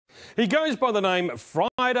He goes by the name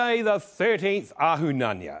Friday the 13th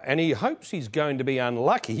Ahunanya, and he hopes he's going to be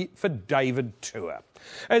unlucky for David Tua.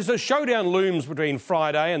 As the showdown looms between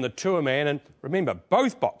Friday and the Tua man, and remember,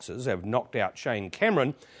 both boxers have knocked out Shane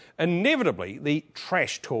Cameron, inevitably the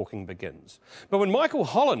trash talking begins. But when Michael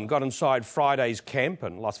Holland got inside Friday's camp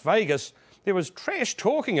in Las Vegas, there was trash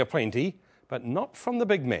talking aplenty, but not from the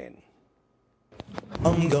big man.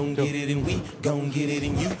 I'm gon' get it and we gon' get it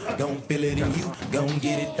and you gon' feel it and you gon'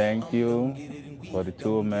 get it. Thank you for the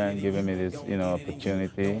Tua man giving me this,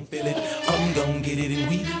 opportunity. I'm gon' get it and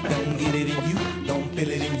we gon' get it and you gon' feel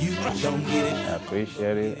it and you gon' get it. I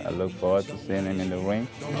appreciate it. I look forward to seeing him in the ring.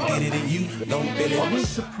 Get it and you gon' feel it. These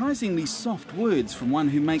surprisingly soft words from one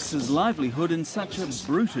who makes his livelihood in such a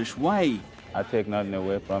brutish way. I take nothing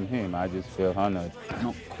away from him. I just feel honored.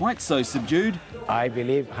 Not quite so subdued. I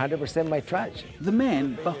believe 100% my trash. The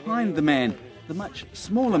man behind the man, the much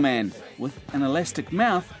smaller man, with an elastic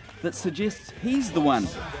mouth that suggests he's the one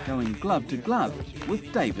going glove to glove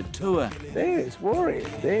with David Tua. David's worried.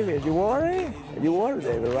 David, you worry? You worry,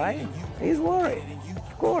 David, right? He's worried.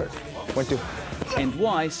 Of course. 1, 2. And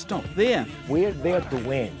why stop there? We're there to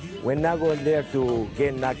win. We're not going there to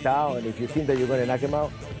get knocked out, and if you think that you're going to knock him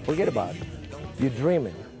out, forget about it. You're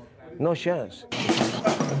dreaming. No chance.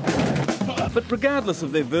 But regardless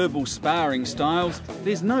of their verbal sparring styles,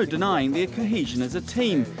 there's no denying their cohesion as a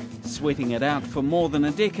team, sweating it out for more than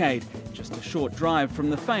a decade, just a short drive from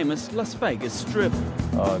the famous Las Vegas Strip.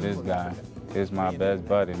 Oh, this guy is my best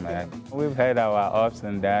buddy, man. We've had our ups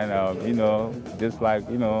and downs, just like,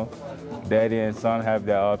 daddy and son have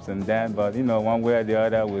their ups and downs, but, one way or the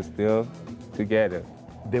other, we're still together.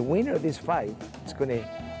 The winner of this fight is going to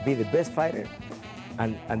be the best fighter,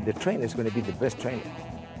 and the trainer is going to be the best trainer.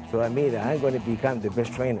 So that means that I'm going to become the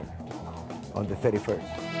best trainer on the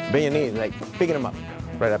 31st. Bend your knees, like picking them up.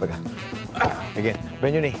 Right up again. Again.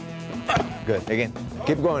 Bend your knee. Good. Again.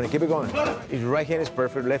 Keep going. Keep it going. His right hand is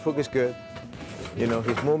perfect. Left hook is good.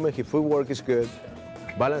 His movement, his footwork is good.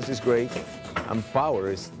 Balance is great. And power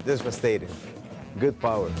is devastating. Good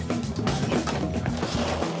power.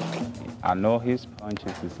 I know his punch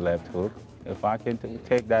is his left hook. If I can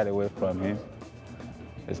take that away from him,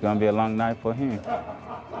 it's going to be a long night for him.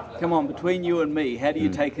 Come on, between you and me, how do you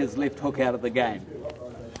take his left hook out of the game?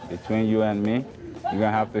 Between you and me, you're going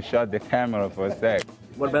to have to shut the camera for a sec.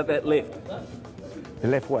 What about that left? The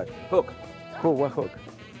left what? Hook. Hook, what hook?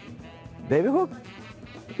 David hook?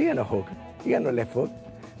 He got no hook. He got no left hook.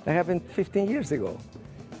 That happened 15 years ago.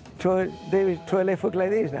 David throw a left hook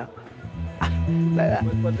like this now. Like that.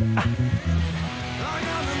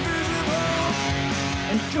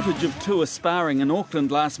 And footage of Tua sparring in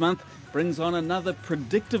Auckland last month brings on another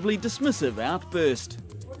predictably dismissive outburst.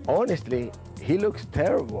 Honestly, he looks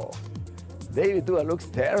terrible. David Tua looks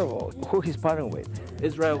terrible. Who he's sparring with?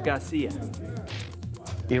 Israel Garcia.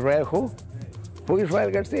 Israel who? Who is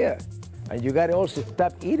Israel Garcia? And you got to also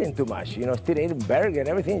stop eating too much, still eating burger and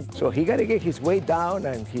everything. So he got to get his weight down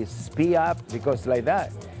and his speed up, because like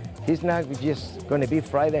that, he's not just going to be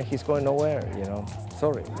Friday and he's going nowhere,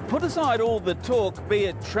 Sorry. Put aside all the talk, be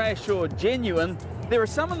it trash or genuine, there are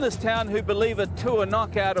some in this town who believe a Tua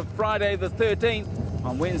knockout of Friday the 13th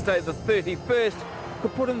on Wednesday the 31st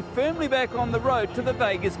could put him firmly back on the road to the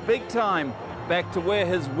Vegas big time, back to where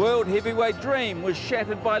his world heavyweight dream was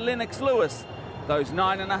shattered by Lennox Lewis those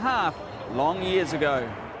 9.5 long years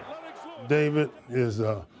ago. David is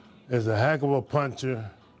a heck of a puncher,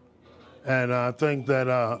 and I think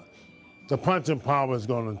that the punching power is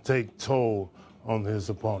going to take toll on his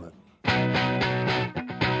opponent.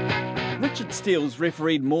 Richard Steele's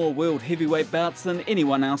refereed more world heavyweight bouts than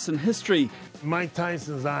anyone else in history. Mike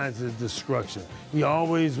Tyson's eyes is destruction. He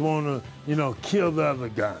always want to, kill the other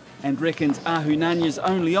guy. And reckons Ahunanya's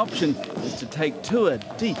only option is to take Tua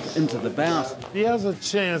deep into the bout. He has a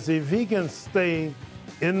chance if he can stay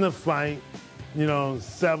in the fight,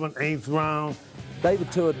 7th, 8th round.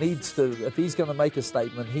 David Tua needs to, if he's going to make a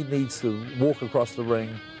statement, he needs to walk across the ring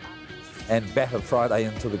and batter Friday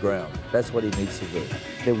into the ground. That's what he needs to do.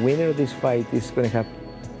 The winner of this fight is going to have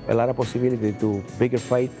a lot of possibility to bigger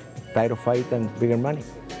fight, title fight, and bigger money.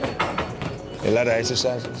 A lot of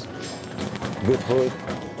exercises. Good food.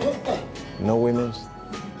 No women's.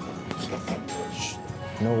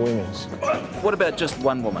 No women's. What about just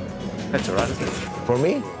one woman? That's all right, isn't it? For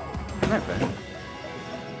me? No, man.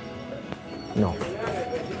 No.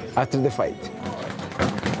 After the fight.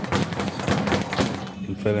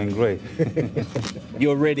 I'm feeling great.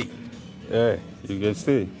 You're ready? Yeah, you can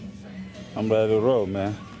see. I'm ready to roll,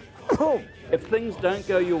 man. If things don't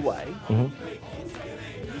go your way,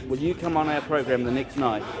 will you come on our program the next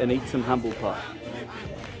night and eat some humble pie?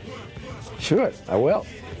 Sure, I will.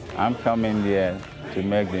 I'm coming there to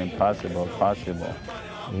make the impossible possible.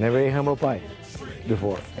 Never ate humble pie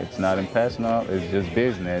before. It's not impersonal, it's just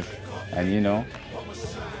business. And you know,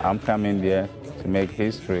 I'm coming there to make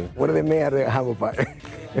history. What do they make out of humble pie?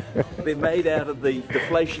 They're made out of the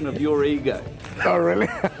deflation of your ego. Oh, really?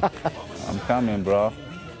 I'm coming, bro.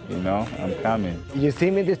 You know, I'm coming. You see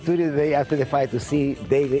me in the studio today after the fight to see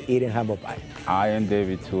David eating humble pie. I and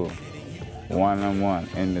David Tua, one-on-one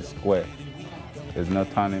in the square. There's no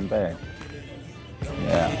turning back.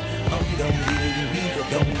 Yeah.